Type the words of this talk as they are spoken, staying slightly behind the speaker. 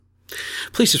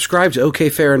Please subscribe to OK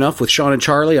Fair Enough with Sean and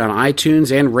Charlie on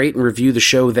iTunes and rate and review the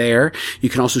show there. You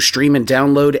can also stream and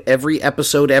download every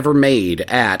episode ever made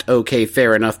at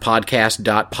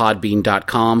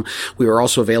okfairenoughpodcast.podbean.com. We are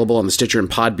also available on the Stitcher and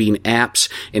Podbean apps.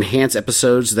 Enhanced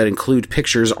episodes that include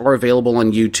pictures are available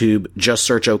on YouTube. Just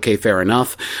search OK Fair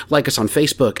Enough. Like us on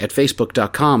Facebook at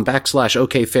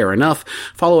facebook.com/OK Fair Enough.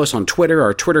 Follow us on Twitter.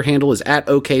 Our Twitter handle is at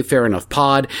OK Fair Enough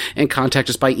Pod, and contact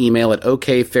us by email at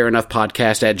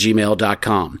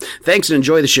okfairenoughpodcast@gmail.com. Thanks and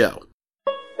enjoy the show.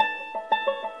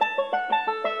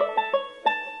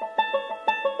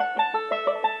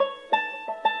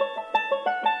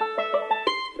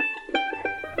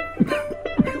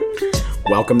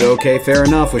 Welcome to OK Fair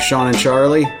Enough with Sean and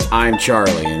Charlie. I'm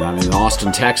Charlie, and I'm in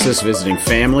Austin, Texas, visiting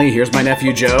family. Here's my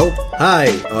nephew, Joe. Hi,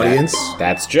 audience.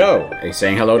 That's Joe,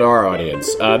 saying hello to our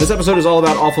audience. This episode is all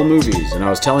about awful movies, and I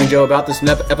was telling Joe about this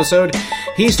episode.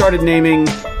 He started naming...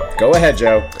 Go ahead,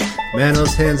 Joe.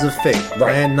 Manos Hands of Fate, Right.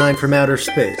 Brand 9 from Outer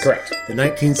Space. Correct. The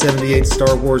 1978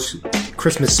 Star Wars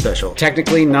Christmas special.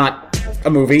 Technically not a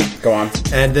movie. Go on.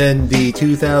 And then the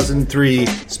 2003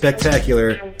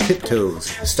 spectacular Tiptoes,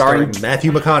 starring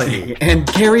Matthew McConaughey. And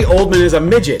Gary Oldman is a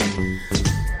midget.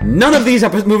 None of these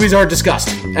movies are discussed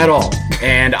at all,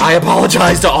 and I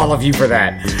apologize to all of you for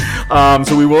that.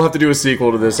 So we will have to do a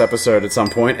sequel to this episode at some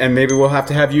point, and maybe we'll have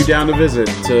to have you down to visit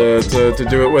to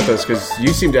do it with us, because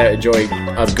you seem to enjoy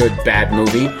a good bad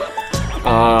movie.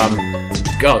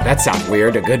 God, that sounds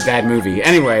weird. A good bad movie.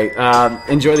 Anyway,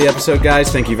 enjoy the episode,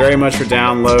 guys. Thank you very much for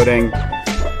downloading.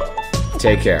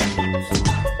 Take care.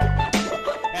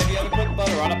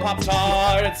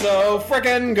 Pop-Tart, it's so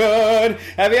frickin' good.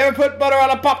 Have you ever put butter on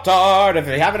a Pop-Tart? If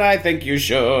you haven't, I think you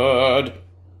should.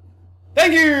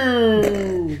 Thank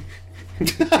you!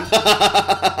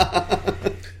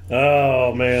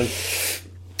 Oh, man.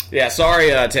 Yeah,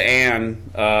 sorry to Anne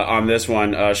on this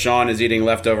one. Sean is eating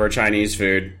leftover Chinese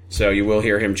food, so you will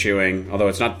hear him chewing, although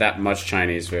it's not that much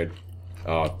Chinese food.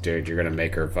 Oh, dude, you're gonna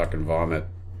make her fucking vomit.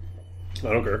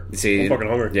 I don't care. See, I'm fucking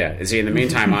hungry. Yeah. See, in the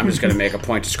meantime, I'm just going to make a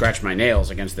point to scratch my nails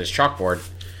against this chalkboard,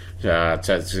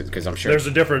 because I'm sure There's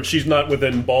a difference. She's not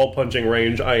within ball punching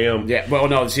range. I am. Yeah. Well,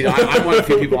 no. See, I'm one of the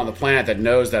few people on the planet that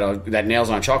knows that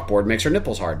nails on a chalkboard makes her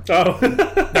nipples hard. Oh.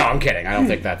 No, I'm kidding. I don't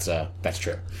think that's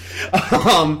true.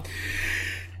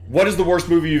 What is the worst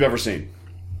movie you've ever seen?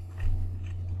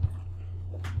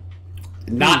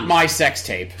 Not my sex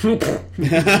tape.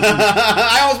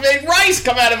 I almost made rice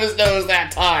come out of his nose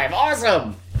that time.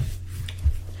 Awesome.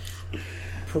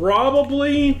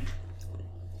 Probably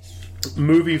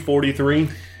movie 43.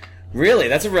 Really?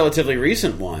 That's a relatively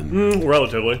recent one.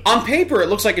 Relatively. On paper, it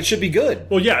looks like it should be good.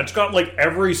 Well, yeah, it's got like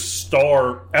every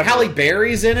star ever. Halle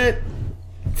Berry's in it.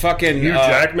 Fucking Hugh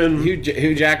Jackman.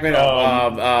 Hugh Jackman.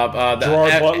 Gerard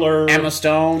Butler. Emma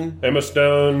Stone.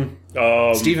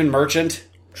 Stephen Merchant.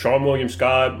 Sean William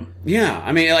Scott. Yeah,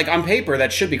 I mean, like, on paper,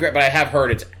 that should be great, but I have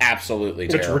heard it's absolutely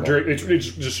terrible. It's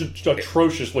just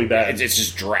atrociously bad. It's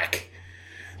just dreck.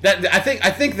 I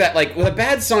think that, like, with a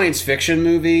bad science fiction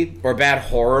movie or a bad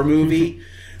horror movie,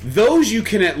 those you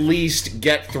can at least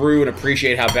get through and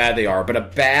appreciate how bad they are. But a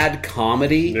bad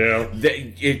comedy, Yeah.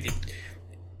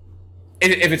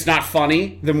 If it's not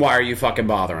funny, then why are you fucking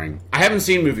bothering? I haven't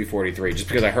seen movie 43 just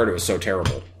because I heard it was so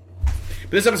terrible. But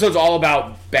this episode's all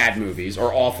about bad movies,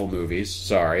 or awful movies,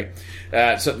 sorry.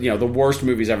 So, the worst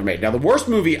movies ever made. Now, the worst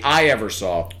movie I ever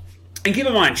saw, and keep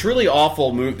in mind, truly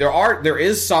awful movie, there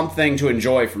is something to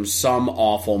enjoy from some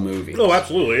awful movies. Oh,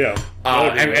 absolutely, yeah.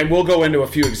 And we'll go into a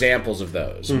few examples of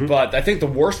those. Mm-hmm. But I think the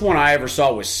worst one I ever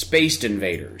saw was Space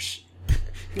Invaders.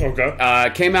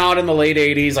 Okay. Came out in the late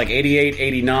 80s, like 88,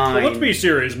 89. Well, let's be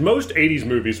serious. Most 80s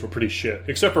movies were pretty shit,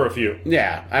 except for a few.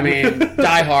 Yeah, I mean,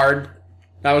 Die Hard,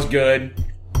 that was good.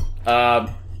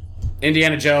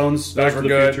 Indiana Jones, those were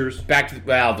good. Futures.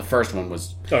 The first one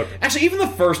was... Okay. Actually, even the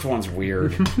first one's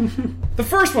weird. The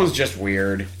first one's just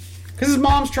weird. Because his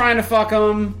mom's trying to fuck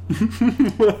him.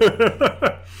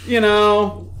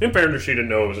 In fairness, she didn't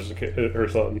know it was her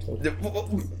son. So.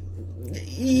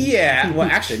 Yeah, well,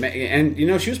 actually, and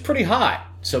she was pretty hot,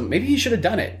 so maybe he should have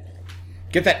done it.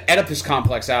 Get that Oedipus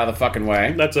complex out of the fucking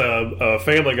way. That's a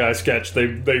Family Guy sketch.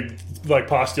 They like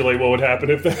postulate what would happen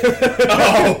if.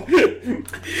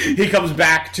 He comes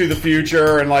back to the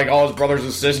future, and like all his brothers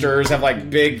and sisters have like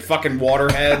big fucking water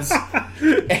heads.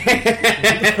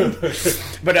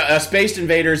 But Space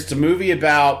Invaders, it's a movie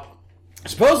about.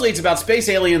 Supposedly it's about space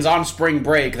aliens on spring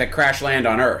break that crash land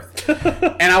on Earth.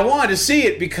 And I wanted to see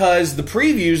it because the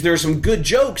previews, there are some good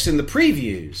jokes in the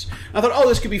previews. I thought,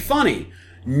 this could be funny.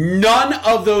 None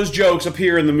of those jokes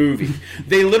appear in the movie.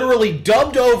 They literally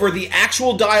dubbed over the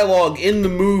actual dialogue in the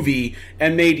movie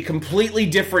and made completely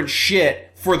different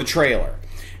shit for the trailer.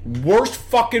 Worst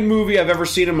fucking movie I've ever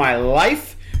seen in my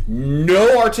life.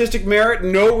 No artistic merit,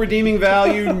 no redeeming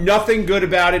value, nothing good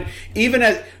about it. Even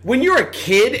as when you're a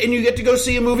kid and you get to go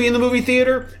see a movie in the movie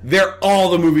theater,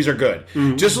 all the movies are good.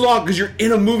 Just as long because you're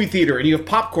in a movie theater and you have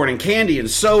popcorn and candy and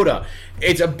soda.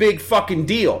 It's a big fucking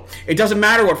deal. It doesn't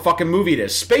matter what fucking movie it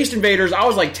is. Space Invaders, I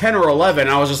was like 10 or 11.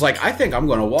 I was just like, I think I'm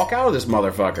going to walk out of this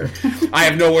motherfucker. I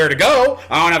have nowhere to go.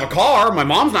 I don't have a car. My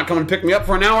mom's not coming to pick me up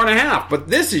for an hour and a half. But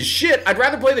this is shit. I'd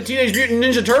rather play the Teenage Mutant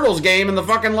Ninja Turtles game in the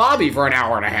fucking lobby for an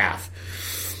hour and a half.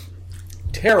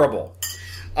 Terrible.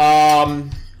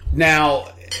 Now,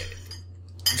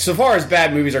 so far as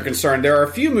bad movies are concerned, there are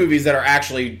a few movies that are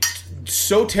actually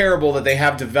so terrible that they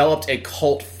have developed a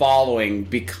cult following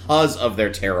because of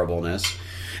their terribleness.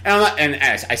 And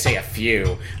as I say a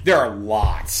few, there are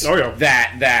lots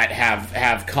that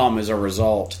have come as a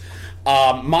result.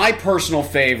 My personal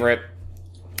favorite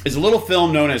is a little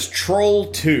film known as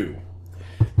Troll 2,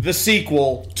 the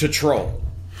sequel to Troll.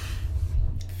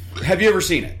 Have you ever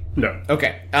seen it? No.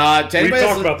 Okay. We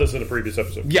talked about this in a previous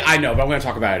episode. Yeah, I know, but I'm going to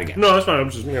talk about it again. No, that's fine.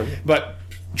 I'm just... But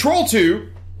Troll 2...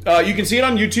 you can see it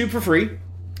on YouTube for free.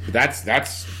 That's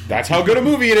how good a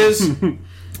movie it is.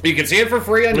 You can see it for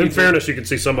free on YouTube. In fairness, you can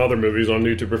see some other movies on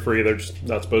YouTube for free. They're just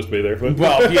not supposed to be there. But.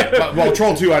 Well, yeah. Well,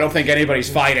 Troll 2, I don't think anybody's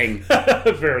fighting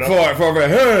Fair enough. for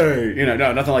hey,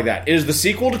 no, nothing like that. It is the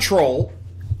sequel to Troll,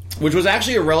 which was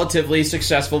actually a relatively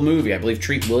successful movie. I believe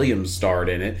Treat Williams starred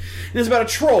in it. It's about a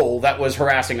troll that was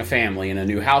harassing a family in a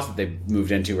new house that they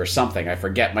moved into or something. I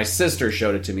forget. My sister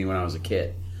showed it to me when I was a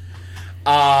kid.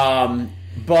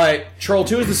 But Troll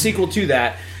 2 is the sequel to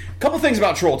that. A couple things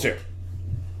about Troll 2.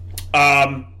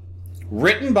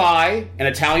 Written by an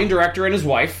Italian director and his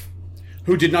wife,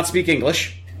 who did not speak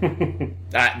English.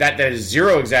 That is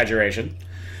zero exaggeration.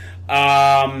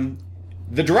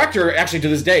 The director, actually to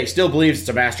this day, still believes it's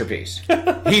a masterpiece.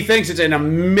 He thinks it's an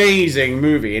amazing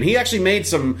movie. And he actually made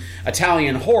some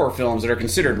Italian horror films that are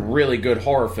considered really good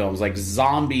horror films, like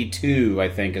Zombie 2, I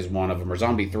think, is one of them, or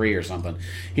Zombie 3 or something.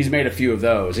 He's made a few of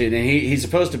those. And he's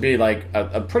supposed to be like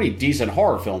a pretty decent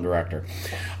horror film director.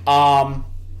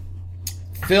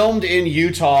 Filmed in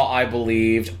Utah, I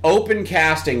believe. Open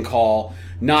casting call.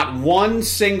 Not one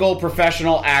single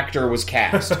professional actor was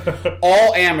cast.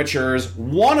 All amateurs,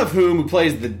 one of whom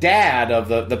plays the dad of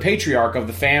the patriarch of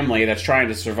the family that's trying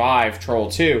to survive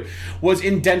Troll 2, was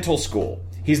in dental school.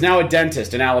 He's now a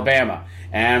dentist in Alabama.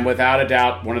 And without a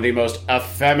doubt, one of the most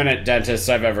effeminate dentists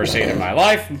I've ever seen in my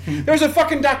life. There's a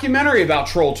fucking documentary about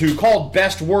Troll 2 called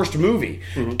Best Worst Movie.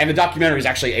 Mm-hmm. And the documentary is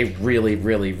actually a really,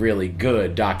 really, really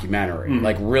good documentary. Mm-hmm.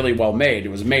 Like, really well made. It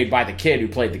was made by the kid who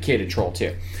played the kid in Troll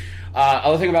 2.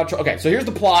 Other thing about okay, so here's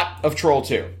the plot of Troll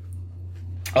 2.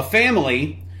 A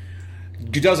family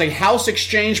does a house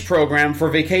exchange program for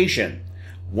vacation.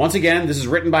 Once again, this is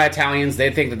written by Italians.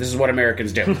 They think that this is what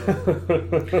Americans do.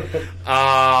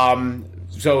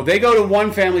 So they go to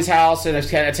one family's house in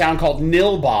a town called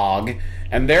Nilbog,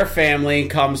 and their family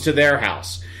comes to their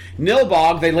house.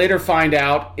 Nilbog, they later find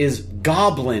out, is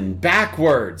goblin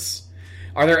backwards.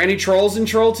 Are there any trolls in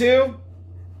Troll 2?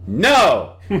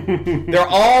 No! They're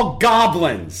all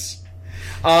goblins.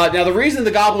 Now, the reason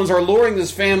the goblins are luring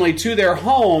this family to their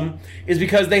home is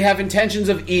because they have intentions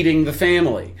of eating the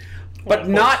family. But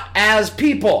not as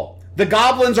people. The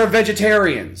goblins are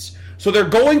vegetarians. So they're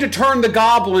going to turn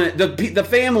the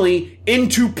family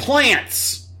into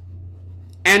plants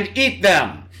and eat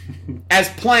them as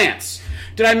plants.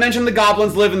 Did I mention the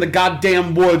goblins live in the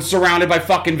goddamn woods surrounded by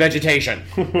fucking vegetation?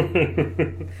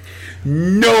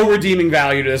 No redeeming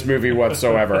value to this movie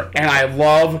whatsoever. And I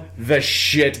love the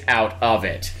shit out of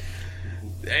it.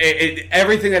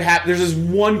 Everything that happens... There's this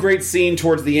one great scene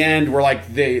towards the end where,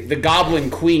 like, the goblin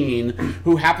queen,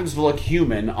 who happens to look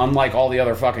human, unlike all the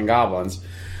other fucking goblins,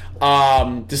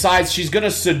 decides she's going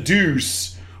to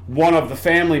seduce one of the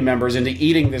family members into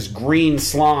eating this green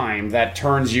slime that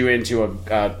turns you into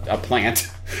a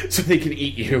plant so they can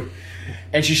eat you.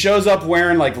 And she shows up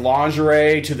wearing, like,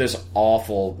 lingerie to this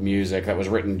awful music that was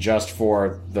written just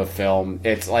for the film.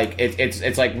 It's like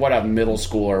it's like what a middle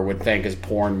schooler would think is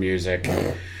porn music.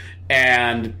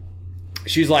 And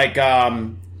she's like,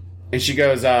 and she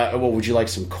goes, well, would you like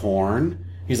some corn?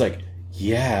 He's like,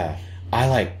 yeah, I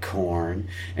like corn.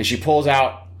 And she pulls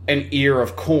out an ear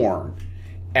of corn.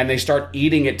 And they start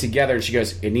eating it together. And she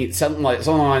goes, it needs something along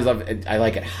the lines of, I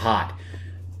like it hot.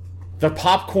 the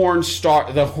corn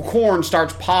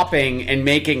starts popping and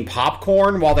making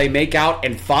popcorn while they make out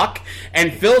and fuck,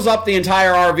 and fills up the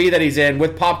entire RV that he's in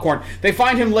with popcorn. They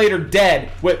find him later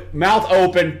dead with mouth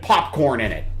open, popcorn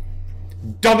in it.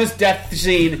 Dumbest death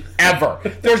scene ever.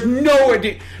 There's no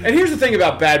idea. And here's the thing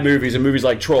about bad movies and movies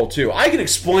like Troll 2. I can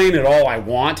explain it all I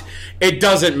want. It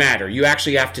doesn't matter. You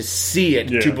actually have to see it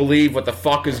to believe what the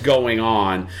fuck is going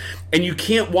on. And you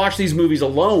can't watch these movies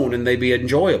alone and they be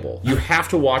enjoyable. You have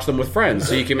to watch them with friends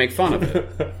so you can make fun of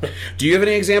it. Do you have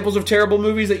any examples of terrible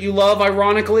movies that you love,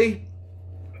 ironically?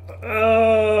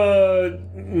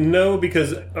 No,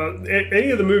 because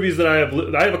any of the movies that I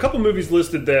have a couple movies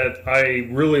listed that I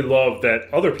really love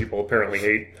that other people apparently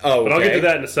hate. Oh, but I'll get to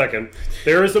that in a second.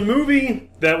 There is a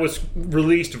movie that was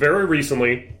released very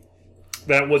recently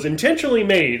that was intentionally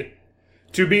made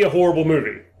to be a horrible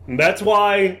movie. And that's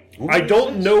why I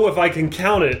don't know if I can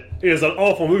count it as an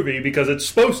awful movie, because it's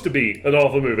supposed to be an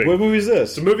awful movie. What movie is this?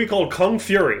 It's a movie called Kung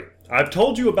Fury. I've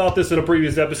told you about this in a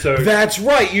previous episode. That's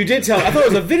right, you did tell me. I thought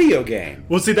it was a video game.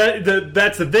 Well, see,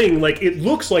 that's the thing. Like, it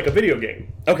looks like a video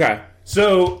game. Okay.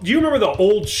 So, do you remember the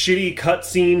old shitty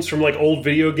cutscenes from, like, old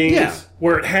video games? Yeah.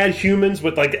 Where it had humans,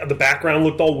 but, like, the background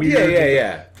looked all weird?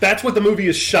 Yeah. That's what the movie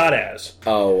is shot as.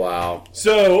 Oh, wow.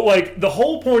 So, like, the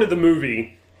whole point of the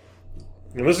movie...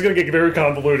 And this is going to get very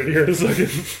convoluted here in a second.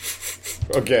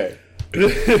 Okay.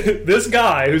 This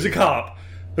guy, who's a cop...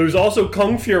 who's also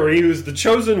Kung Fury, who's the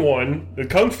chosen one.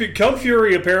 Kung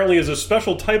Fury apparently is a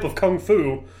special type of kung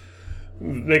fu.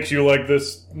 Makes you like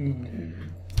this,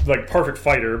 like, perfect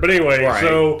fighter. But anyway, right.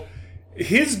 So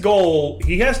his goal,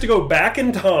 he has to go back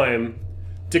in time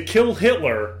to kill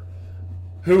Hitler,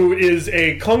 who is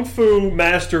a kung fu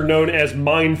master known as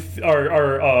Mein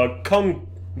Führer.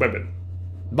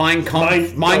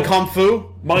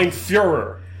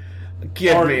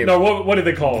 What did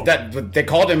they call him? That they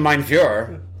called him Mein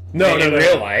Führer. No, in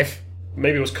real life.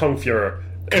 Maybe it was Kung Führer.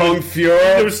 Kung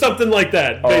Führer? It was something like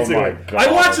that, basically. Oh my God.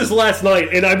 I watched this last night,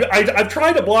 and I've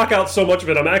tried to block out so much of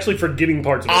it, I'm actually forgetting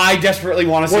parts of it. I desperately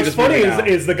want to see this movie now. What's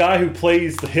funny is the guy who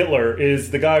plays Hitler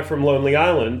is the guy from Lonely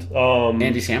Island.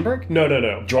 Andy Samberg? No.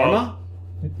 Jorma?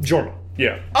 Jorma,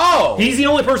 yeah. Oh! He's the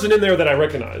only person in there that I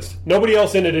recognized. Nobody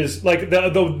else in it is... Like,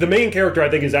 the main character, I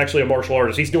think, is actually a martial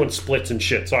artist. He's doing splits and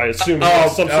shit, so I assume he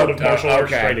has some sort of martial arts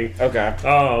training.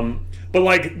 Okay. But,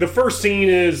 like, the first scene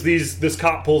is this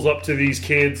cop pulls up to these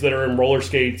kids that are in roller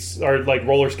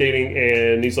skating,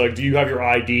 and he's like, do you have your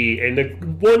ID? And the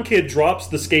one kid drops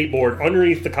the skateboard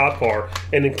underneath the cop car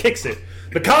and then kicks it.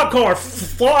 The cop car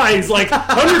flies, like,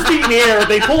 100 feet in the air.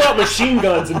 They pull out machine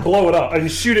guns and blow it up,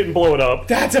 and shoot it and blow it up.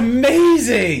 That's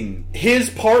amazing! His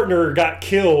partner got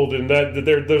killed, and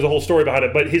there's a whole story behind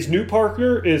it. But his new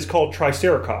partner is called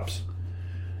Triceratops.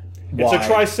 Why? It's a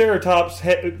Triceratops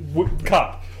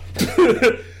cop.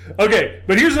 Okay,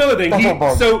 but here's another thing.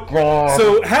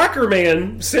 So Hacker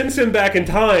Man sends him back in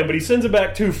time, but he sends him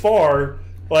back too far,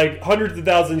 like hundreds of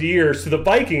thousands of years, to the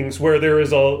Vikings, where there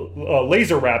is a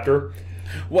laser raptor.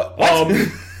 What?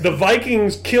 The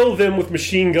Vikings kill them with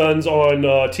machine guns on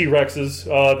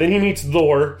T-Rexes. Then he meets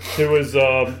Thor, who is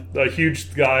a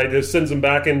huge guy that sends him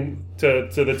back to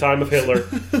the time of Hitler.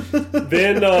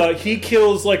 Then he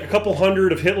kills like a couple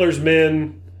hundred of Hitler's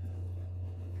men.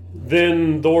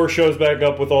 Then Thor shows back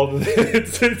up with all the...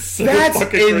 it's so That's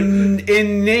fucking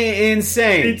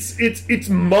insane. It's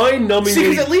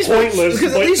mind-numbingly pointless.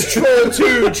 Because at least Troll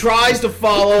 2 tries to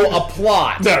follow a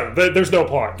plot. No, there's no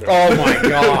plot. No. Oh my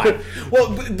God.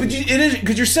 Well, but it is,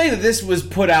 because you're saying that this was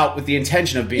put out with the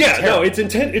intention of being terrible. No, it's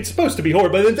supposed to be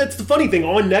horrible. But that's the funny thing.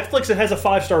 On Netflix, it has a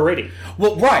 5-star rating.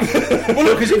 Well, right. Well,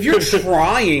 no, because if you're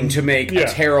trying to make a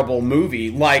terrible movie,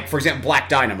 like, for example, Black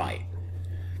Dynamite,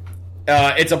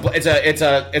 it's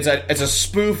a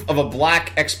spoof of a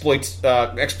black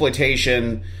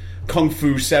exploitation kung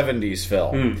fu 70s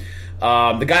film.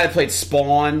 The guy that played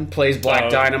Spawn plays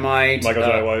Black Dynamite. Michael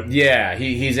Jai White. Yeah,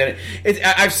 he's in it.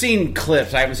 I've seen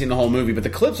clips. I haven't seen the whole movie, but the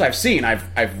clips I've seen,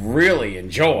 I've really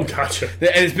enjoyed. Gotcha. And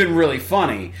it's been really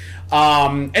funny.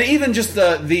 And even just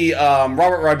the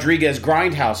Robert Rodriguez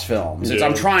Grindhouse films.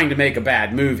 I'm trying to make a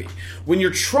bad movie. When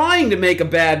you're trying to make a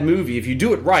bad movie, if you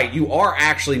do it right, you are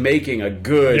actually making a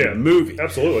good movie.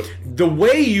 Absolutely. The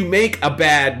way you make a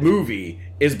bad movie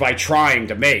is by trying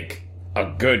to make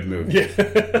a good movie.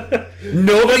 Yeah.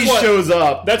 Nobody shows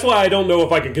up. That's why I don't know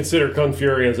if I can consider Kung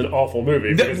Fury as an awful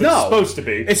movie. Because it's supposed to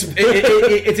be.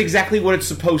 It's exactly what it's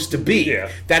supposed to be.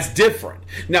 Yeah. That's different.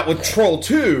 Now, with Troll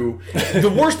 2, the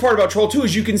worst part about Troll 2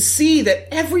 is you can see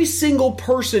that every single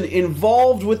person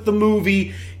involved with the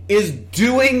movie is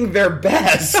doing their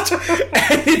best.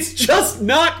 And it's just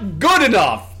not good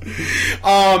enough.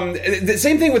 The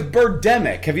same thing with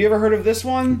Birdemic. Have you ever heard of this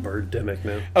one? Birdemic,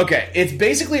 man. Okay, it's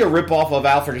basically a ripoff of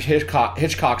Alfred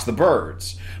Hitchcock's The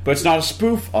Birds, but it's not a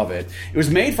spoof of it. It was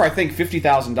made for, I think,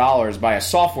 $50,000 by a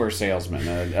software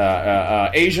salesman,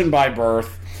 Asian by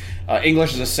birth,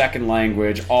 English as a second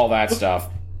language, all that stuff.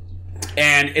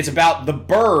 And it's about the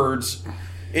birds.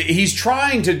 He's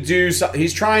trying to it's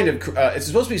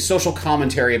supposed to be social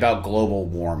commentary about global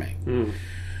warming.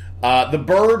 The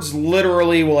birds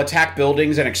literally will attack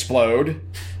buildings and explode.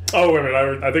 Oh, wait a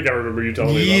minute. I think I remember you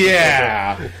telling me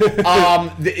about this.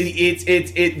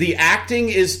 Yeah. The acting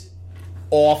is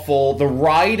awful. The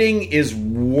writing is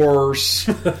worse.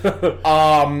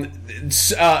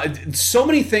 So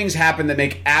many things happen that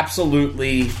make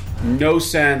absolutely no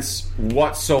sense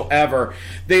whatsoever.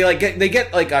 They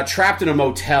get trapped in a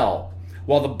motel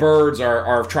while the birds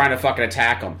are trying to fucking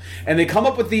attack them, and they come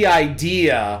up with the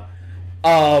idea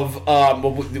of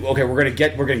okay, we're gonna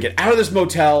get out of this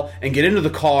motel and get into the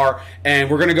car,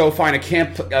 and we're gonna go find a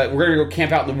camp. We're gonna go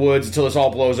camp out in the woods until this all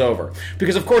blows over.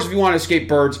 Because of course, if you want to escape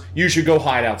birds, you should go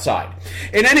hide outside.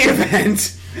 In any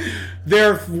event,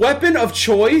 their weapon of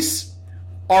choice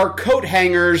are coat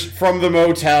hangers from the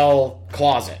motel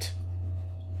closet.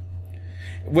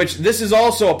 Which this is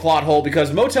also a plot hole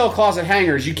because motel closet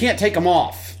hangers, you can't take them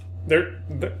off.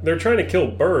 They're trying to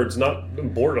kill birds, not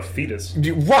abort a fetus.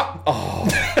 What? Oh.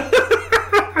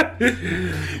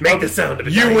 Make the sound of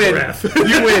a You win. Giraffe.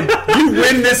 You win. You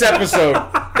win this episode.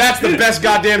 That's the best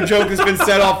goddamn joke that's been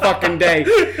said all fucking day.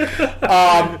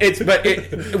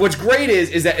 What's great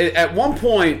is that at one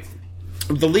point,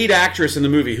 the lead actress in the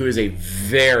movie, who is a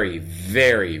very,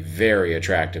 very, very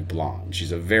attractive blonde,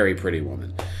 she's a very pretty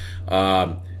woman.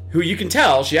 Who you can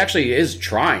tell she actually is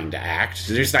trying to act.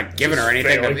 They're just not giving her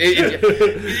anything.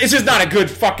 It's just not a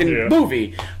good fucking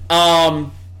movie.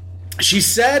 She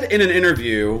said in an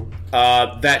interview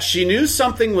that she knew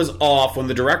something was off when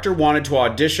the director wanted to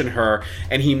audition her,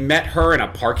 and he met her in a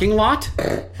parking lot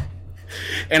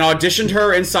and auditioned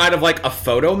her inside of like a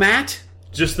photo mat.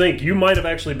 Just think, you might have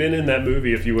actually been in that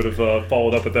movie if you would have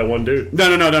followed up with that one dude.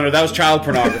 No. That was child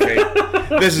pornography.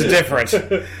 This is different. She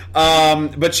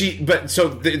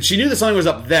knew that something was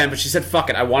up then, but she said, "Fuck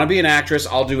it, I want to be an actress.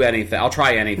 I'll do anything. I'll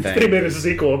try anything." They made a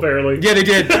sequel, apparently. Yeah, they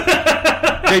did.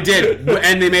 They did,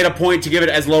 and they made a point to give it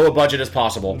as low a budget as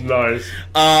possible. Nice.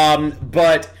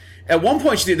 But at one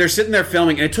point, they're sitting there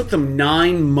filming, and it took them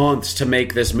 9 months to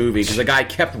make this movie because the guy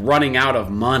kept running out of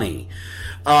money.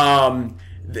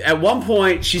 At one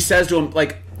point, she says to him,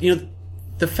 like, you know,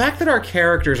 the fact that our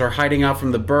characters are hiding out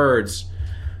from the birds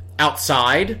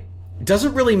outside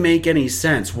doesn't really make any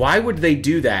sense. Why would they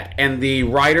do that? And the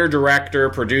writer, director,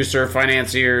 producer,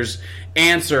 financier's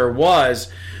answer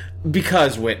was,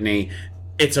 because, Whitney,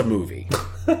 it's a movie.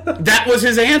 That was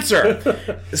his answer.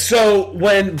 So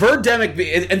when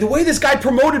Birdemic, and the way this guy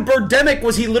promoted Birdemic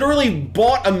was he literally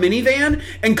bought a minivan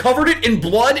and covered it in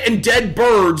blood and dead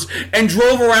birds and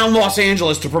drove around Los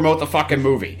Angeles to promote the fucking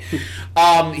movie.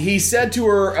 He said to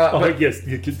her, yes,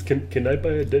 can I buy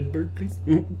a dead bird, please?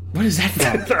 What is that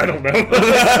from? I don't know.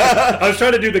 I was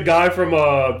trying to do the guy from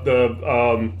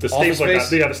the stapler guy.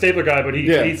 Yeah, the stapler guy, but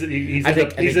he's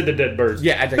into dead birds.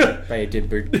 Yeah, I'd like to buy a dead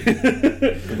bird. I'm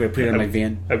going to put it on my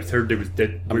van. I heard there was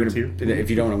dead birds here. If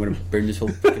you don't, I'm going to burn this whole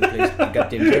fucking place.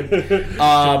 Goddamn bird.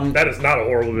 That is not a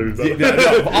horrible movie.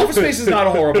 No, Office Space is not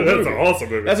a horrible movie. That's an awesome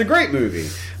movie. That's a great movie.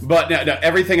 But no,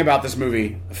 everything about this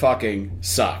movie fucking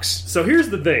sucks. So here's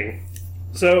the thing.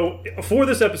 So for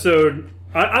this episode,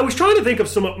 I was trying to think of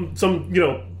some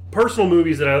personal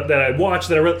movies that I watched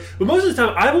that I really, but most of the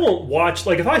time I won't watch.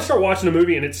 Like if I start watching a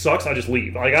movie and it sucks, I just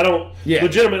leave. Like I don't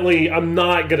legitimately. I'm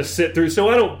not gonna sit through. So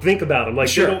I don't think about them. Like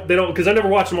sure. they don't because I never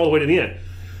watch them all the way to the end.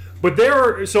 But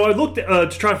so I looked to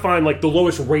try to find like the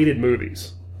lowest rated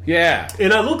movies. Yeah,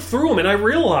 and I looked through them and I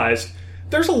realized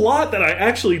there's a lot that I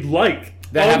actually like.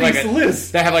 That have these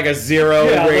lists that have like a 0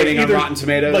 rating on Rotten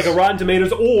Tomatoes, like a Rotten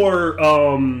Tomatoes, or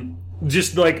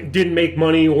just like didn't make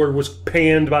money or was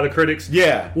panned by the critics.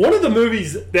 Yeah, one of the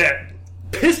movies that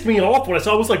pissed me off when I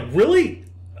saw it was like, really,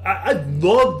 I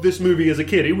loved this movie as a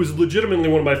kid. It was legitimately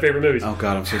one of my favorite movies. Oh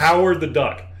God, I'm so Howard the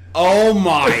Duck. Oh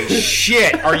my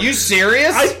shit! Are you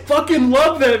serious? I fucking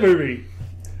love that movie.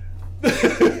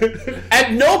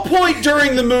 At no point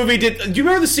during the movie do you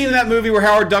remember the scene in that movie where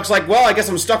Howard Duck's like, well, I guess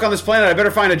I'm stuck on this planet, I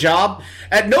better find a job?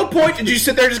 At no point did you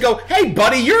sit there and just go, hey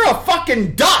buddy, you're a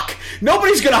fucking duck,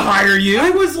 nobody's gonna hire you.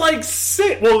 I was like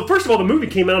sick. Well, first of all, the movie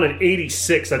came out in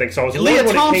 86, I think, so I was Leah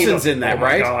Thompson's in that, oh my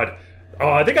right? God. Oh,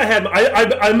 I think I had.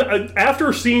 I'm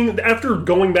after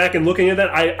going back and looking at that.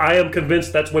 I am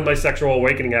convinced that's when my sexual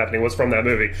awakening happening was from that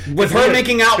movie. With her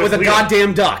making out with a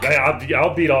goddamn duck.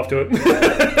 I'll beat off to it.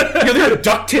 There are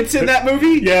duck tits in that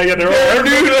movie? Yeah, there are.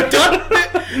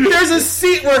 Dude, there's a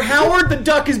scene where Howard the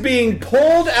Duck is being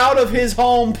pulled out of his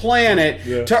home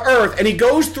planet to Earth, and he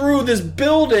goes through this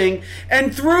building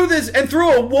and through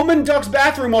a woman duck's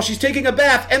bathroom while she's taking a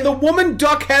bath, and the woman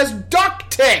duck has duck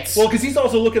tits. Well, because he's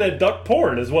also looking at duck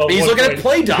porn as well. He's looking at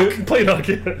Play Duck. Play Duck.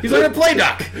 Yeah. He's looking at Play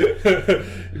Duck.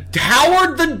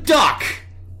 Howard the Duck.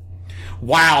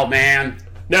 Wow, man.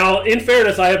 Now, in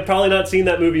fairness, I have probably not seen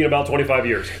that movie in about 25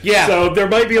 years. Yeah. So there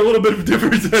might be a little bit of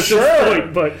difference at this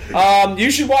point, but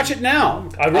you should watch it now.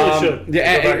 I really should.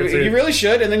 You really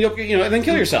should, and then and then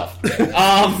kill yourself.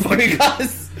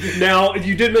 Because now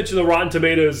you did mention the Rotten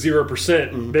Tomatoes 0%.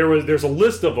 Mm-hmm. There's a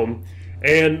list of them.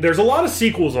 And there's a lot of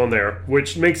sequels on there,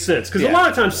 which makes sense. Because a lot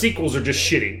of times sequels are just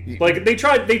shitty. Like, they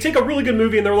take a really good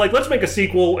movie and they're like, let's make a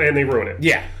sequel, and they ruin it.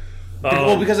 Yeah.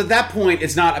 Well, because at that point,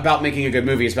 it's not about making a good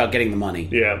movie, it's about getting the money.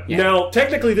 Yeah. Now,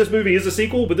 technically, this movie is a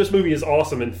sequel, but this movie is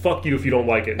awesome, and fuck you if you don't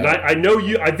like it. And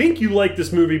I think you like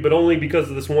this movie, but only because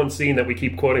of this one scene that we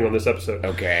keep quoting on this episode.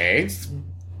 Okay.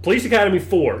 Police Academy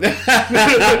 4.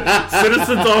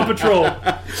 Citizens on Patrol.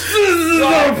 Citizens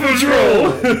on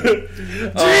Patrol.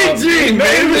 GG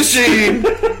made a machine.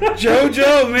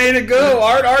 JoJo made it go.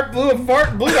 Art blew the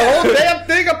whole damn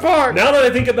thing apart. Now that I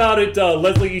think about it,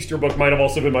 Leslie Easterbrook might have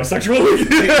also been my sexual.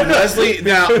 Leslie,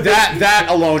 now that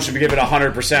alone should be given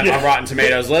 100% on Rotten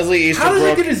Tomatoes. Leslie Easterbrook. How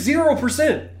does it get a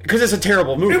 0%? Because it's a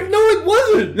terrible movie. No, it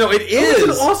wasn't. No, it is. It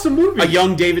was an awesome movie. A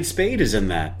young David Spade is in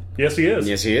that. Yes, he is.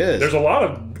 Yes, he is. There's a lot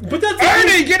of... But that's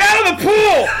Ernie, get out of the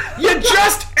pool! You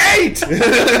just ate! Ernie!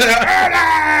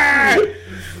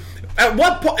 At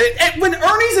what point... When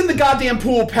Ernie's in the goddamn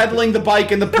pool pedaling the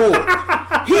bike in the pool,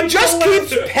 he just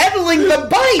keeps pedaling the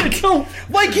bike!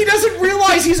 Like, he doesn't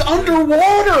realize he's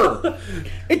underwater!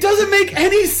 It doesn't make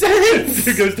any sense!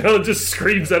 He goes down and just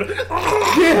screams at him.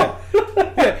 Yeah.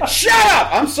 Shut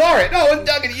up! I'm sorry. No, I was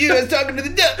talking to you. I was talking to the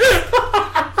duck.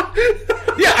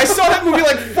 Yeah, I saw that movie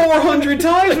like 400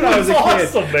 times when I was a kid.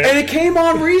 Awesome, man. And it came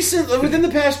on recently, within the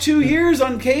past 2 years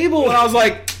on cable, and I was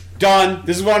like, done.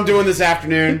 This is what I'm doing this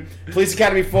afternoon. Police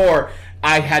Academy 4.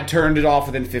 I had turned it off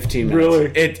within 15 minutes.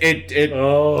 Really?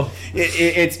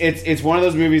 It's one of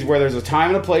those movies where there's a time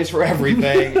and a place for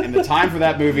everything, and the time for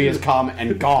that movie has come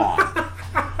and gone.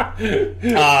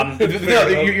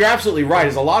 You're absolutely right.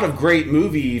 There's a lot of great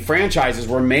movie franchises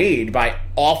were made by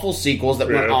awful sequels that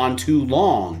went on too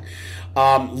long.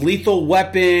 Lethal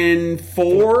Weapon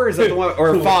 4 is that the one,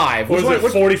 or 5? What is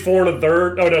it? 44 and a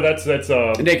third? Oh no, that's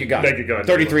Naked Gun.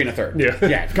 33 and a third.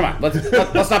 Yeah. Come on,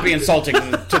 let's not be insulting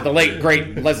to the late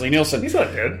great Leslie Nielsen. He's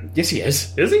not dead. Yes, he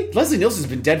is. Is he? Leslie Nielsen's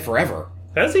been dead forever.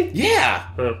 Has he? Yeah.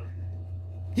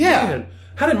 Yeah. Man.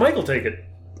 How did Michael take it?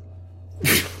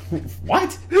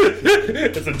 What?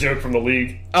 It's a joke from the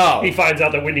league. Oh. He finds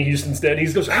out that Whitney Houston's dead. He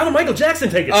goes, how did Michael Jackson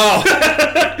take it? Oh.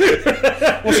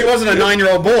 Well, she wasn't a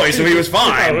 9-year-old boy, so he was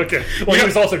fine. Oh, okay. Well, he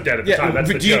was also dead at the time. That's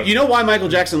the joke. You know why Michael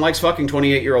Jackson likes fucking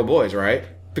 28-year-old boys, right?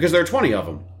 Because there are 20 of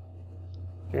them.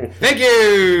 Thank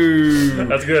you.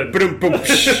 That's good.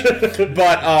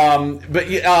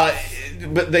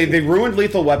 But they ruined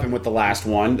Lethal Weapon with the last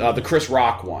one, the Chris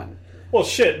Rock one. Well,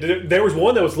 shit. There was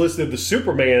one that was listed, the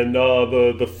Superman,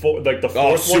 the fourth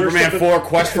one. Superman 4: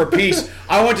 Quest for Peace.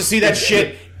 I went to see that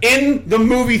shit in the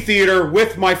movie theater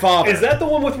with my father. Is that the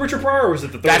one with Richard Pryor, or is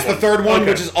it the third one? That's the third one,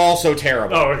 which is also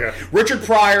terrible. Oh, okay. Richard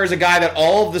Pryor is a guy that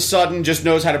all of a sudden just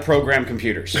knows how to program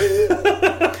computers.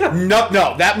 No,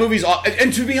 that movie's...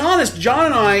 And to be honest, John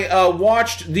and I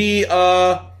watched the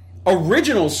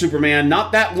original Superman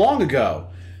not that long ago.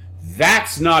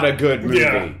 That's not a good movie.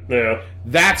 Yeah.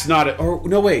 That's not a... Or,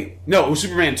 no, wait. No, it was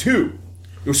Superman 2.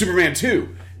 It was Superman 2.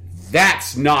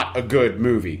 That's not a good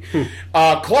movie.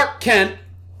 Clark Kent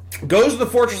goes to the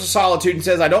Fortress of Solitude and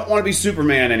says, I don't want to be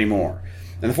Superman anymore.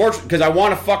 And the Fortress, because I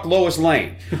want to fuck Lois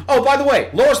Lane. Oh, by the way,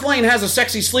 Lois Lane has a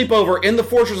sexy sleepover in the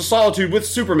Fortress of Solitude with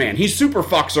Superman. He super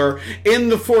fucks her in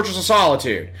the Fortress of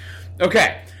Solitude.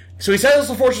 Okay, so he says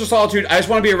to the Fortress of Solitude, I just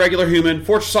want to be a regular human.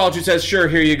 Fortress of Solitude says, sure,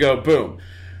 here you go, boom.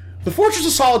 The Fortress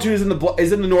of Solitude is in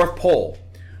the North Pole.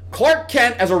 Clark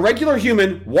Kent, as a regular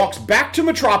human, walks back to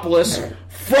Metropolis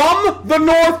from the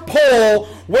North Pole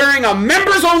wearing a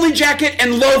members-only jacket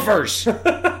and loafers.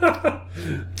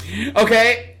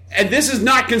 Okay? And this is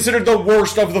not considered the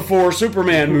worst of the 4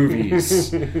 Superman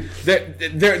movies.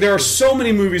 There are so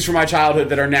many movies from my childhood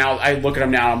that are now, I look at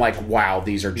them now and I'm like, wow,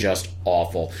 these are just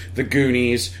awful. The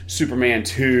Goonies, Superman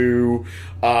 2,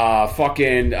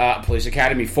 Police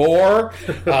Academy 4,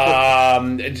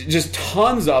 just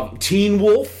tons of Teen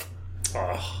Wolf.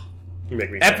 Oh, you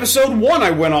make me Episode 1,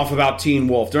 I went off about Teen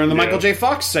Wolf during the Michael J.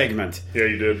 Fox segment. Yeah,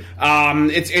 you did.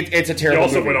 It's a terrible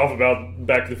movie. You also went off about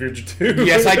Back to the Future 2.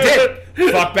 Yes, I did.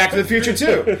 Fuck Back to the Future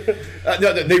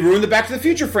 2. They ruined the Back to the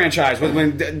Future franchise.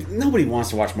 When nobody wants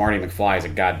to watch Marty McFly as a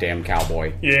goddamn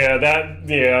cowboy. Yeah.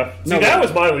 That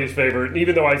was my least favorite,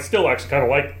 even though I still actually kind of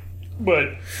like. But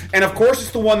and of course, it's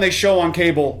the one they show on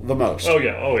cable the most. Oh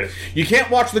yeah, always. You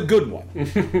can't watch the good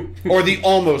one or the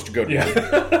almost good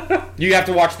one. You have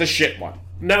to watch the shit one.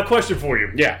 Now, question for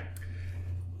you. Yeah,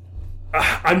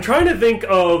 I'm trying to think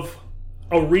of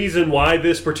a reason why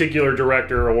this particular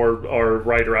director or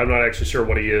writer, I'm not actually sure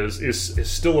what he is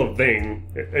still a thing,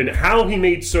 and how he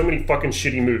made so many fucking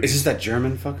shitty movies. Is this that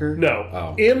German fucker? No.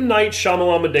 Oh. M. Night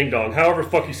Shyamalan Ding Dong, however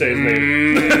fuck you say his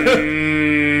name.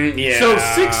 Yeah. So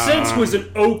Sixth Sense was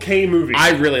an okay movie.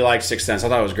 I really liked Sixth Sense. I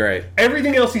thought it was great.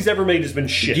 Everything else he's ever made has been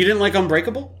shit. You didn't like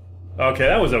Unbreakable? Okay,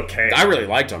 that was okay. I really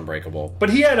liked Unbreakable. But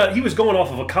he was going off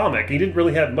of a comic. He didn't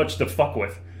really have much to fuck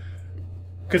with.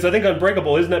 Because I think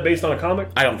Unbreakable, isn't that based on a comic?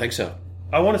 I don't think so.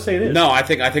 I want to say it is. No, I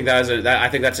think that's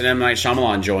an M. Night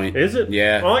Shyamalan joint. Is it?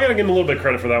 Yeah. Well, I gotta give him a little bit of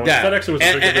credit for that one. Yeah. That actually was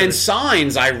and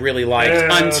Signs I really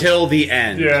liked until the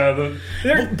end. Yeah.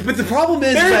 But the problem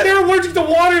is they're allergic to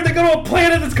water. They go to a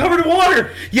planet that's covered in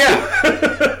water. Yeah.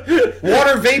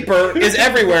 Water vapor is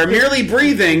everywhere. Merely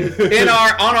breathing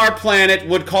on our planet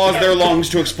would cause their lungs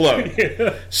to explode.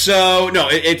 Yeah. So no,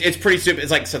 it's pretty stupid.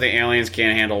 It's like, so the aliens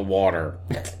can't handle water.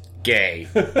 Gay.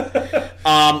 But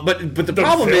the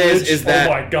problem Village, is that,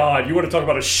 oh my god, you want to talk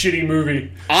about a shitty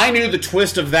movie? I knew the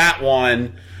twist of that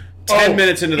one 10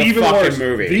 minutes into the fucking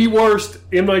movie. The worst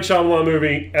M. Night Shyamalan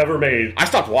movie ever made. I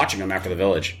stopped watching them after The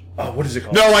Village. Oh, what is it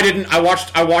called? No, I didn't. I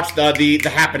watched The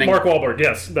Happening. Mark Wahlberg,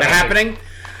 yes. The Happening.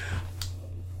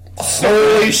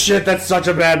 Holy shit, that's such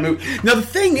a bad movie. Now the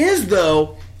thing is,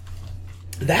 though,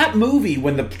 that movie,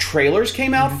 when the trailers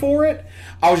came out for it,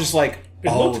 I was just like, it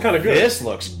looked kind of good. This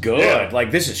looks good. Yeah. Like,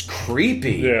 this is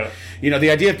creepy. Yeah. You know, the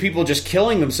idea of people just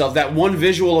killing themselves. That one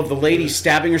visual of the lady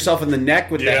stabbing herself in the neck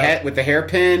with the head, with the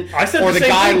hairpin, or the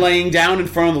guy laying down in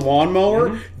front of the lawnmower.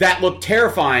 Mm-hmm. That looked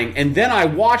terrifying. And then I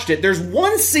watched it. There's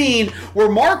one scene where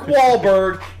Mark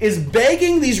Wahlberg is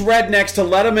begging these rednecks to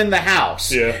let him in the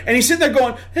house. Yeah. And he's sitting there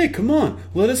going, "Hey, come on,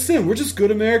 let us in. We're just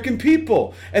good American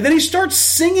people." And then he starts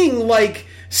singing like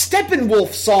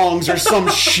Steppenwolf songs or some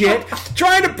shit,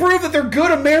 trying to prove that they're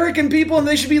good American people and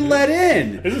they should be let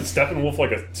in. Isn't Steppenwolf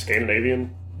like a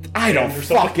Scandinavian? I don't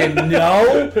fucking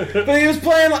know. But he was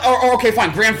playing like, okay,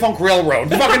 fine, Grand Funk Railroad.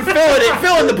 Fucking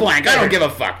fill in the blank. I don't give a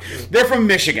fuck. They're from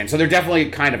Michigan, so they're definitely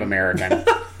kind of American.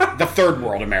 The third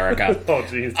world America. Oh,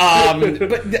 jeez.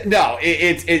 But no,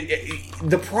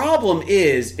 the problem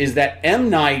is that M.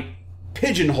 Night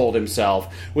pigeonholed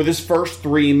himself with his first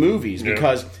 3 movies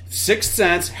because Sixth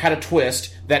Sense had a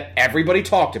twist that everybody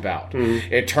talked about.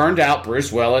 Mm-hmm. It turned out Bruce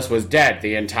Willis was dead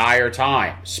the entire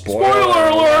time. Spoiler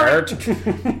alert!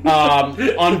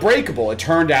 Unbreakable. It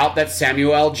turned out that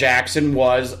Samuel L. Jackson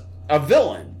was a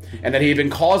villain and that he had been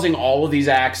causing all of these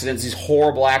accidents, these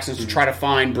horrible accidents, to try to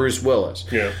find Bruce Willis.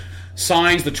 Yeah.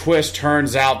 Signs, the twist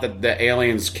turns out that the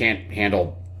aliens can't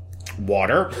handle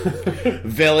water.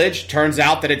 Village, turns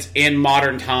out that it's in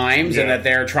modern times and that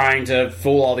they're trying to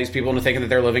fool all these people into thinking that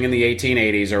they're living in the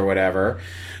 1880s or whatever.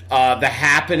 The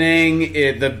Happening,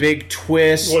 the big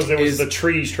twist was the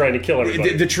trees trying to kill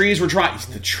everybody. The trees were trying.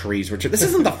 This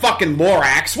isn't the fucking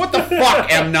Lorax. What the fuck,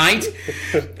 M. Night?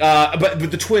 But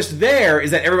the twist there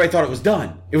is that everybody thought it was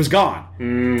done. It was gone.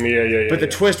 But the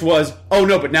twist was, oh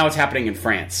no, but now it's happening in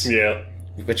France. Yeah.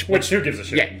 Which who gives a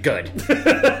shit? Yeah, good.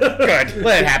 Good.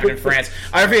 Let it happen in France.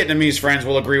 Our Vietnamese friends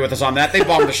will agree with us on that. They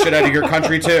bombed the shit out of your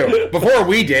country, too. Before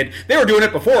we did. They were doing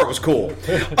it before it was cool.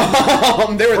 They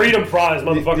were Freedom prize,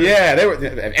 motherfucker. Yeah, they were.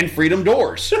 And freedom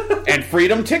doors. And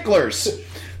freedom ticklers.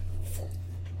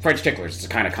 French ticklers is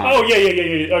kind of common. Oh,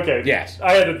 yeah. Okay. Yes.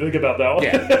 I had to think about that one.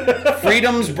 Yeah.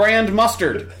 Freedom's brand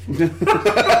mustard.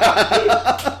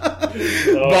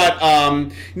 But,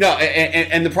 no,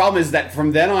 and the problem is that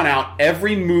from then on out,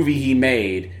 every movie he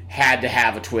made had to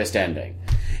have a twist ending.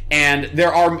 And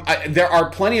there are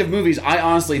plenty of movies I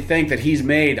honestly think that he's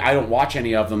made, I don't watch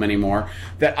any of them anymore,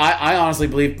 that I honestly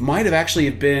believe might have actually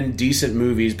been decent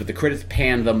movies, but the critics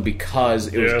panned them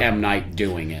because it was M. Night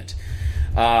doing it.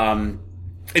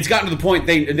 It's gotten to the point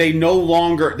they no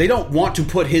longer they don't want to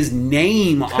put his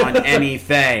name on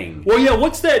anything. Well, yeah.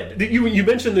 What's that? You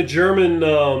mentioned the German.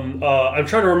 I'm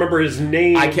trying to remember his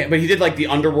name. I can't. But he did like the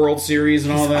Underworld series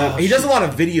and all that. He does a lot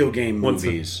of video game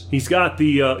movies. He's got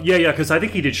the because I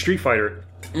think he did Street Fighter,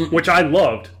 which I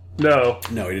loved. No,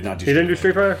 he did not do. He didn't do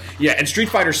Street Fighter. Yeah, and Street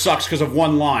Fighter sucks because of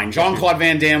one line. Jean-Claude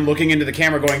Van Damme looking into the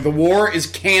camera, going, "The war is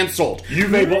canceled."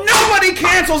 Nobody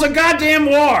cancels a goddamn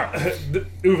war.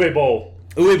 Uwe Boll.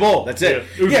 Uwe Boll, that's it.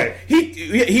 Yeah,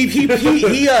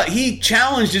 he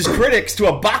challenged his critics to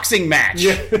a boxing match.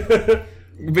 Yeah.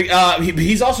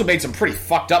 He's also made some pretty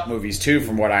fucked up movies too,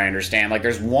 from what I understand. Like,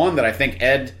 there's one that I think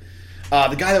the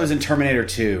guy that was in Terminator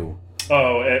 2.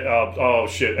 Oh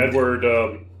shit, Edward.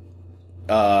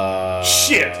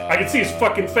 Shit! I can see his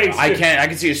fucking face. I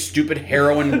can see his stupid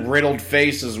heroin-riddled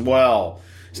face as well.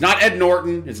 It's not Ed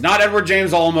Norton. It's not Edward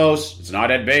James Olmos. It's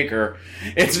not Ed Baker.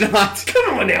 It's not.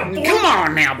 Come on now, boy. Come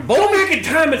on now, boy. Go back in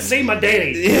time and save my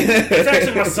daddy. It's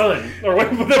actually my son. Or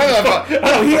whatever. No,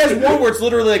 he has one where it's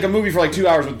literally like a movie for like 2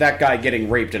 hours with that guy getting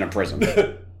raped in a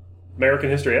prison. American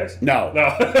History X? No.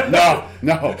 That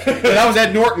was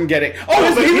Ed Norton getting.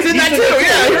 Oh, he was in that too.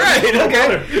 Yeah, you're right.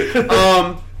 Okay.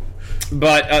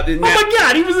 But oh my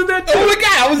god, he was in that too. Oh my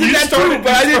god, I was in that too,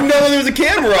 but I didn't know there was a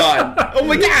camera on. Oh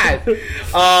my god.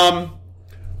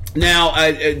 Now,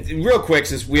 real quick,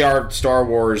 since we are Star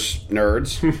Wars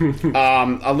nerds,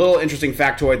 a little interesting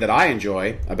factoid that I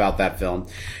enjoy about that film.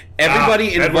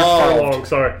 Everybody involved. Edward Furlong,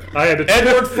 sorry.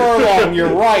 Edward Furlong,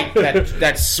 you're right.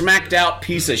 That smacked out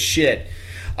piece of shit.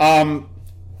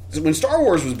 When Star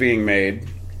Wars was being made,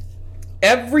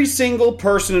 every single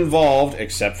person involved,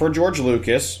 except for George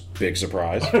Lucas, big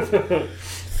surprise,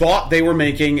 thought they were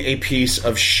making a piece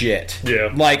of shit.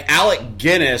 Yeah. Like, Alec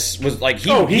Guinness was like,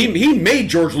 he made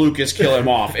George Lucas kill him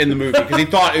off in the movie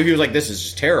because he was like, this is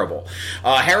just terrible.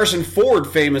 Harrison Ford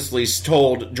famously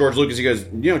told George Lucas, he goes,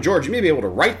 George, you may be able to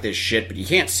write this shit, but you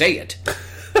can't say it.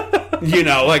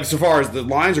 Like, so far as the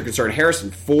lines are concerned, Harrison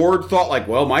Ford thought, like,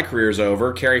 well, my career's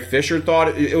over. Carrie Fisher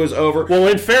thought it was over. Well,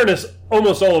 in fairness,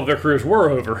 almost all of their careers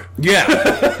were over. Yeah.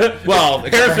 Well,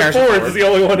 Harrison Ford is the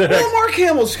only one that... Well, Mark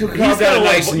Hamill's got a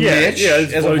nice niche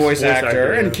as a voice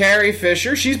actor. And Carrie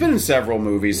Fisher, she's been in several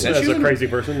movies since. As a crazy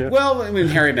person, yeah. Well, I mean,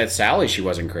 Harry Met Sally, she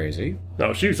wasn't crazy.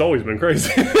 No, she's always been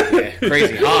crazy. Yeah,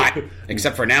 crazy hot.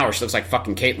 Except for now, where she looks like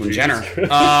fucking Caitlyn Jenner.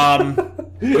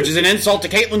 Which is an insult to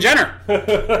Caitlyn Jenner.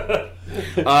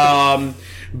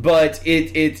 But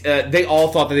they all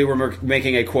thought that they were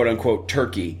making a quote-unquote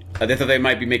turkey. They thought they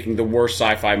might be making the worst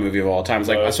sci-fi movie of all time. It's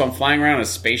like, so I'm flying around in a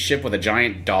spaceship with a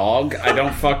giant dog? I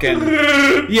don't fucking...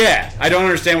 Yeah, I don't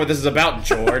understand what this is about,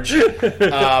 George.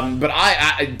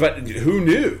 But who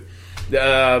knew?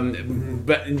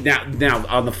 But now,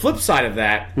 on the flip side of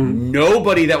that,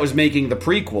 nobody that was making the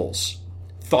prequels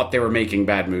thought they were making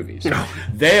bad movies. No.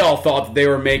 They all thought that they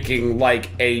were making like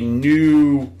a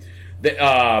new...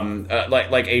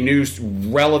 like a new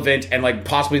relevant and like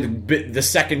possibly the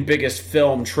second biggest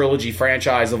film trilogy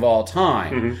franchise of all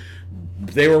time. Mm-hmm.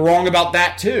 They were wrong about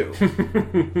that too.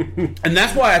 And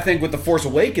that's why I think with The Force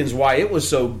Awakens, why it was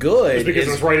so good. It's because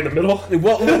it was right in the middle?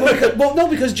 Well,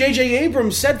 because J.J.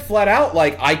 Abrams said flat out,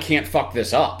 like, I can't fuck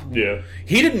this up. Yeah.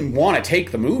 He didn't want to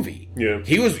take the movie. Yeah.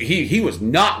 He was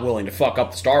not willing to fuck up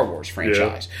the Star Wars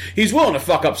franchise. Yeah. He's willing to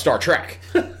fuck up Star Trek.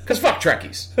 Because fuck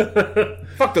Trekkies.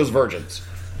 Fuck those virgins.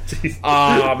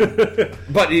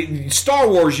 But Star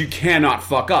Wars you cannot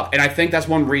fuck up. And I think that's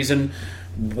one reason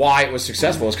why it was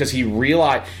successful is because he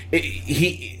realized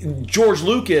George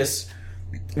Lucas,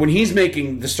 when he's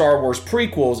making the Star Wars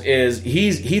prequels,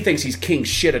 he thinks he's king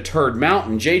shit a turd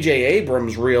mountain. J.J.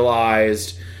 Abrams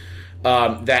realized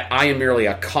that I am merely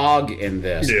a cog in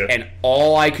this, and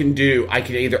all I can do,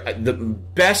 the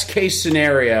best case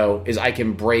scenario is I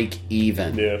can break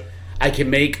even. Yeah. I can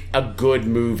make a good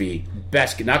movie.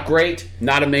 Not great,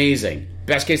 not amazing.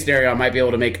 Best case scenario, I might be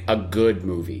able to make a good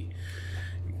movie.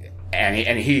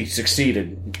 And he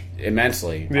succeeded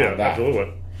immensely. Yeah,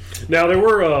 absolutely. Now, there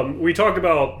were... we talked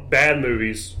about bad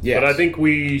movies, but I think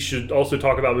we should also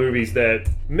talk about movies that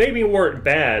maybe weren't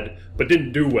bad, but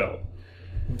didn't do well.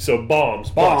 So,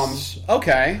 bombs.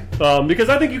 Okay. Because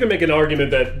I think you can make an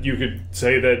argument that you could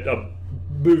say that a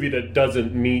movie that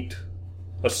doesn't meet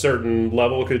a certain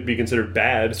level could be considered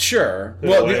bad. Sure.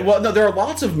 Well, no, there are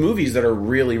lots of movies that are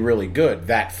really, really good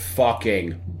that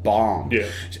fucking bomb. Yeah.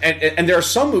 And there are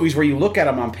some movies where you look at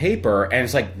them on paper and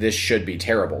it's like, this should be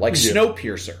terrible. Like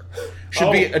Snowpiercer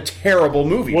should be a terrible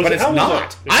movie, but it's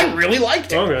not. I really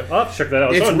liked it. Okay, I'll have to check that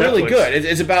out. It's really good.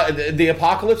 It's about the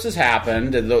apocalypse has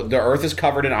happened. The Earth is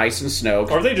covered in ice and snow.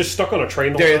 Are they just stuck on a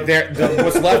train?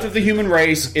 What's left of the human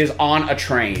race is on a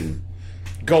train.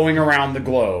 going around the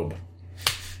globe.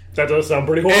 That does sound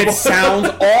pretty horrible. It sounds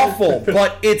awful,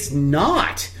 but it's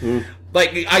not.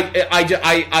 Like,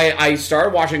 I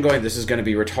started watching going, this is going to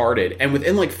be retarded. And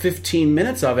within, like, 15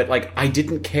 minutes of it, like, I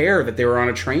didn't care that they were on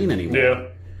a train anymore. Yeah.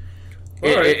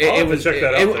 It was check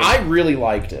that out. I really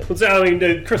liked it. I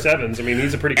mean, Chris Evans. I mean,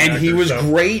 he's a pretty good and actor, he was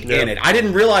great in it. I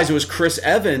didn't realize it was Chris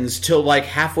Evans till like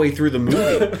halfway through the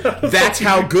movie. That's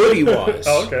how good he was.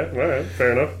 Oh, okay, all right,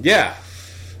 fair enough. Yeah.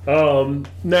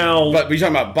 Now, but we're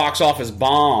talking about box office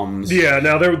bombs. Yeah.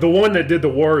 Now, the one that did the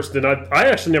worst, and I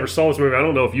actually never saw this movie. I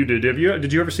don't know if you did.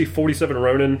 Did you ever see 47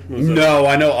 Ronin? No,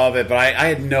 I know of it, but I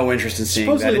had no interest in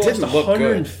seeing that. It didn't look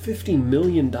good. $150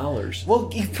 million.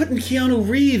 Well, you putting Keanu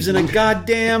Reeves in a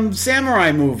goddamn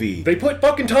samurai movie. They put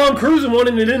fucking Tom Cruise in one,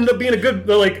 and it ended up being a good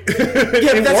like.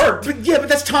 It worked. But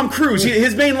that's Tom Cruise.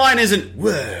 His main line isn't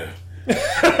 "whoa."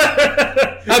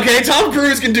 Okay, Tom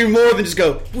Cruise can do more than just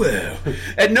go whoa.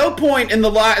 At no point in the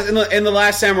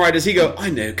last Samurai does he go, I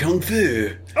know kung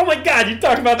fu. Oh my god, you're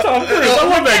talking about Tom Cruise. I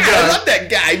love that guy. I love that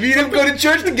guy. Me and him go to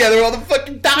church together all the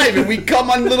fucking time, and we come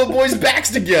on little boys'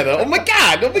 backs together. Oh my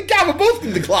god, we're both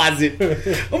in the closet.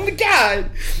 Oh my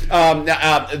god.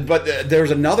 But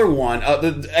there's another one.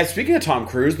 Speaking of Tom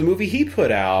Cruise, the movie he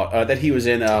put out that he was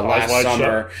in last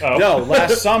summer. Oh. No,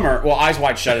 last summer. Well, Eyes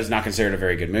Wide Shut is not considered a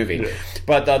very good movie. Yeah.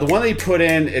 But the one that he put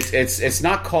in, it's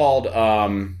not called.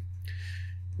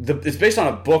 It's based on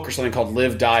a book or something called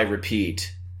Live, Die,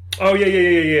 Repeat. Oh yeah.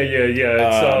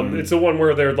 It's the one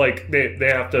where they're like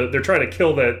they're trying to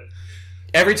kill that.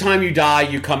 Every time you die,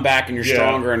 you come back and you're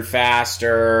stronger and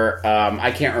faster.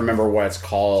 I can't remember what it's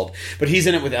called, but he's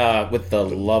in it with the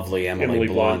lovely Emily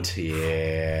Blunt.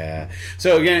 Yeah.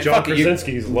 So again, John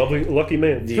Krasinski's lucky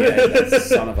man. Yeah, that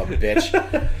son of a bitch.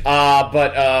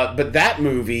 But that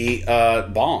movie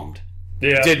bombed.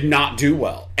 Yeah. Did not do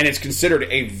well, and it's considered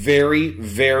a very,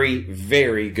 very,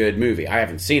 very good movie. I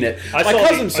haven't seen it. My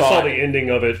cousin saw the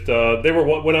ending of it. They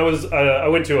were when I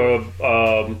went to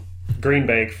a Green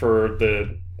Bank for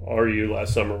the RU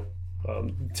last summer.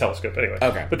 Telescope anyway.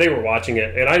 Okay. But they were watching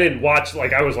it, and I didn't watch.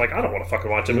 Like I was like, I don't want to fucking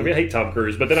watch a movie. I hate Tom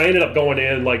Cruise. But then I ended up going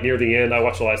in like near the end. I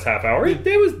watched the last half hour. It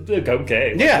was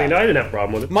okay. Yeah. I mean, I didn't have a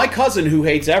problem with it. My cousin who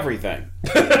hates everything.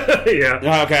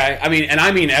 Yeah. Okay. I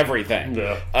mean everything.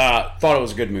 Yeah. Thought it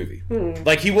was a good movie.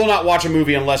 Like he will not watch a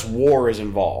movie unless war is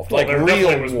involved. Well, like there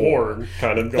real was war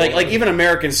kind of going like on. Even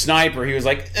American Sniper. He was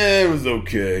like, it was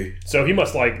okay. So he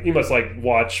must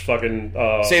watch fucking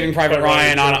Saving Private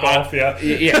Ryan on off. Yeah.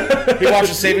 He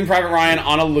watches Saving Private Ryan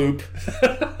on a loop,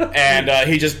 and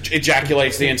he just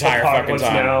ejaculates the entire fucking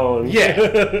time.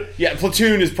 Yeah.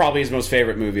 Platoon is probably his most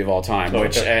favorite movie of all time.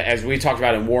 Which, as we talked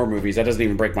about in war movies, that doesn't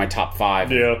even break my top 5.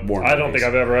 Yeah, war movies. I don't think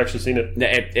I've ever actually seen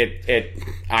it.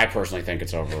 I personally think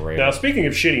it's overrated. Now, speaking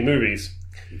of shitty movies,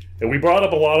 and we brought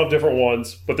up a lot of different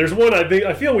ones, but there's one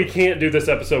I feel we can't do this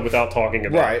episode without talking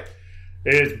about. Right.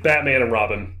 It's Batman and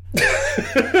Robin.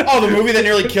 Oh, the movie that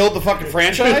nearly killed the fucking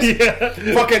franchise? Yeah.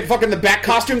 Fucking the bat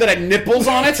costume that had nipples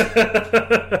on it?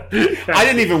 I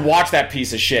didn't even watch that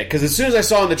piece of shit, because as soon as I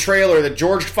saw in the trailer that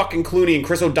George fucking Clooney and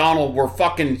Chris O'Donnell were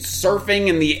fucking surfing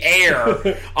in the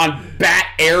air on bat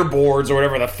airboards or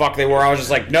whatever the fuck they were, I was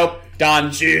just like, nope,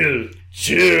 done.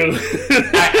 Chill.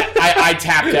 I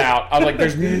tapped out. I'm like,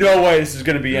 there's no way this is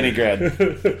going to be any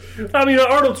good. I mean,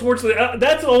 Arnold Schwarzenegger,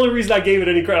 that's the only reason I gave it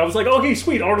any credit. I was like, okay,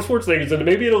 sweet, Arnold Schwarzenegger's in it.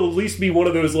 Maybe it'll at least be one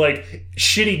of those, like,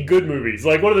 shitty good movies.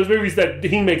 Like, one of those movies that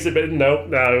he makes it, but no,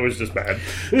 it was just bad.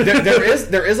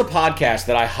 there is a podcast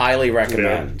that I highly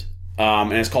recommend,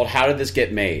 and it's called How Did This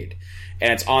Get Made?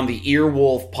 And it's on the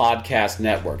Earwolf Podcast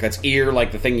Network. That's ear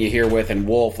like the thing you hear with, and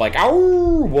wolf like,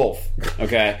 ow, wolf.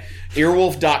 Okay.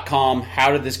 Earwolf.com,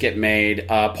 How Did This Get Made?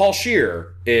 Paul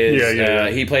Scheer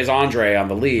is, he plays Andre on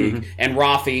The League, and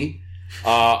Rafi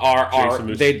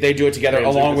they do it together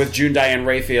along with June Diane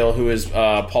Raphael, who is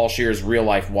Paul Scheer's real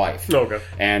life wife. Okay.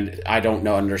 And I don't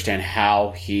understand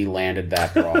how he landed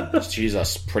that broad. She's a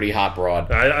pretty hot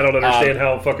broad. I don't understand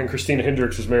how fucking Christina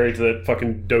Hendricks was married to that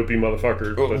fucking dopey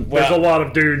motherfucker. But there's a lot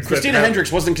of dudes. Christina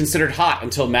Hendricks wasn't considered hot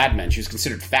until Mad Men. She was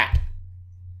considered fat.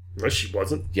 No, she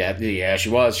wasn't. Yeah, she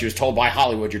was. She was told by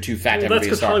Hollywood, "You're too fat to ever be a star." That's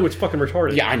because Hollywood's fucking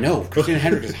retarded. Yeah, I know. Christina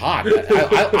Hendricks is hot.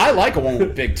 I like a woman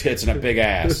with big tits and a big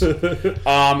ass.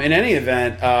 In any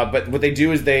event, but what they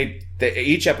do is they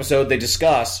each episode they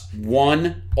discuss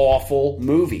one awful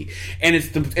movie, and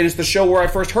it's the show where I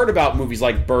first heard about movies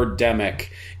like Birdemic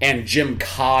and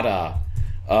Gymkata.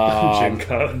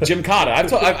 Gymkata.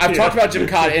 I've talked about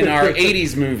Gymkata in our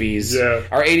 80s movies,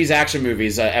 our 80s action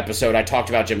movies episode. I talked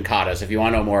about Gymkata, so if you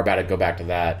want to know more about it, go back to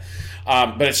that.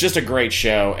 But it's just a great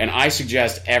show, and I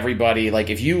suggest everybody, like,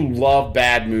 if you love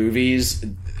bad movies,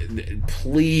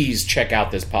 please check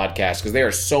out this podcast because they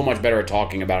are so much better at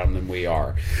talking about them than we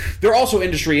are. They're also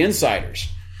industry insiders.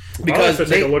 Because I'll have to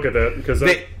take a look at that because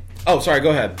oh, sorry,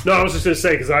 go ahead. No, I was just going to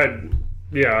say because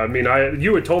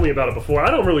you had told me about it before. I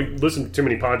don't really listen to too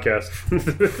many podcasts.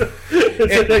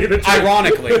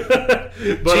 Ironically,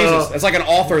 Jesus, it's like an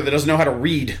author that doesn't know how to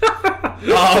read. But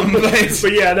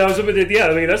yeah, no, I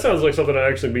mean that sounds like something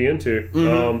I'd actually be into.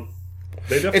 Mm-hmm.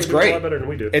 They definitely do a lot better than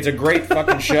we do. It's a great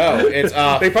fucking show. It's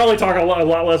they probably talk a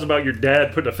lot less about your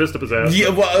dad putting a fist up his ass. Yeah,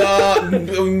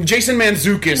 Jason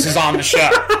Mantzoukas is on the show.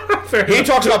 He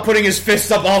talks about putting his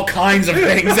fists up all kinds of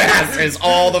things' asses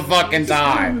all the fucking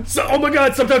time. So, oh my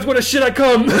god! Sometimes when I shit, I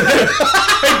come.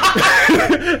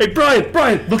 Hey, Brian,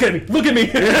 look at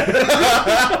me. I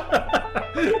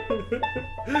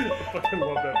fucking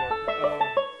love that part.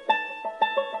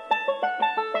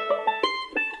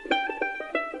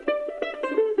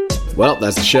 Well,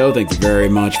 that's the show. Thank you very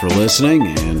much for listening,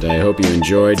 and I hope you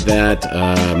enjoyed that.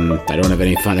 I don't have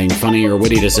anything funny or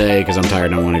witty to say because I'm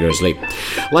tired and I want to go to sleep.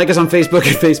 Like us on Facebook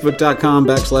at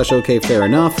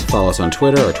facebook.com/OKFairEnough. Follow us on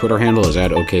Twitter. Our Twitter handle is at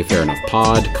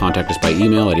OKFairEnoughPod. Contact us by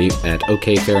email at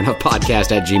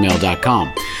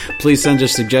OKFairEnoughPodcast@gmail.com. Please send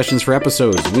us suggestions for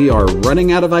episodes. We are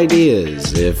running out of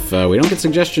ideas. If we don't get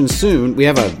suggestions soon, we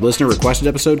have a listener-requested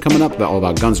episode coming up all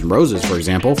about Guns N' Roses, for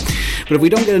example. But if we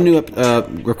don't get a new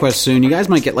request soon, you guys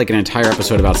might get like an entire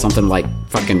episode about something like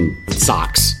fucking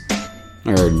socks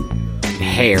or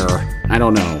hair. I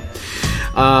don't know.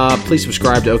 Please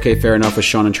subscribe to OK Fair Enough with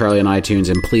Sean and Charlie on iTunes,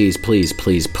 and please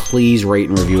rate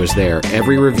and review us there.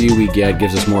 Every review we get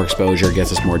gives us more exposure,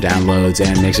 gets us more downloads,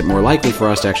 and makes it more likely for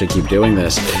us to actually keep doing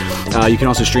this. You can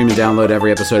also stream and download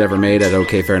every episode ever made at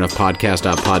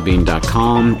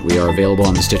okfairenoughpodcast.podbean.com. We are available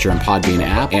on the Stitcher and Podbean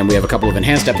app, and we have a couple of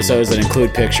enhanced episodes that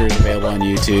include pictures available on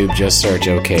YouTube. Just search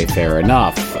OK Fair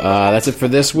Enough. That's it for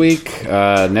this week.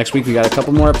 Next week we got a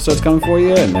couple more episodes coming for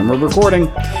you, and then we're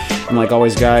recording. And like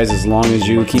always, guys, as long as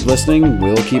you keep listening,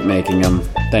 we'll keep making them.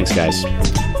 Thanks, guys.